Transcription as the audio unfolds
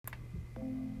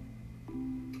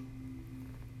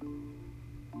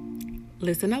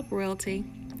Listen up, royalty.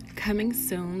 Coming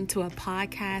soon to a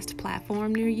podcast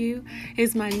platform near you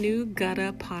is my new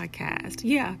Gutta podcast.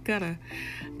 Yeah, Gutta.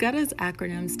 Gutta's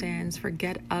acronym stands for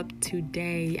Get Up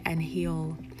Today and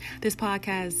Heal. This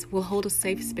podcast will hold a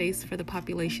safe space for the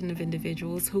population of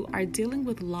individuals who are dealing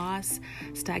with loss,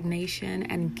 stagnation,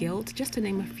 and guilt, just to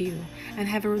name a few, and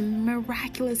have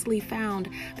miraculously found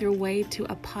their way to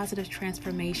a positive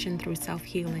transformation through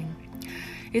self-healing.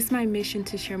 It's my mission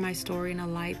to share my story in a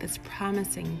light that's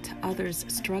promising to others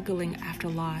struggling after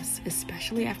loss,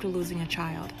 especially after losing a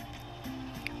child.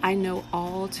 I know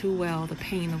all too well the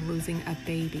pain of losing a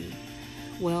baby.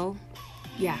 Well,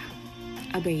 yeah,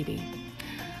 a baby.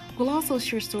 We'll also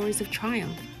share stories of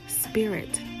triumph,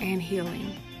 spirit, and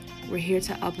healing. We're here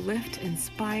to uplift,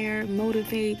 inspire,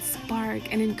 motivate,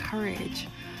 spark, and encourage.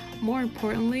 More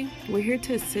importantly, we're here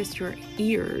to assist your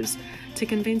ears to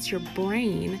convince your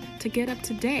brain to get up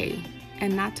today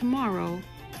and not tomorrow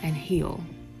and heal.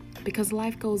 Because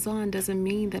life goes on doesn't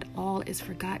mean that all is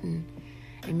forgotten.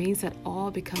 It means that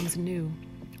all becomes new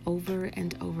over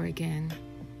and over again.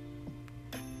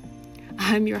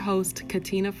 I'm your host,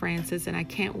 Katina Francis, and I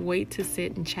can't wait to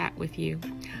sit and chat with you.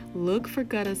 Look for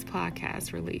Gutta's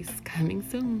podcast release coming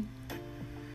soon.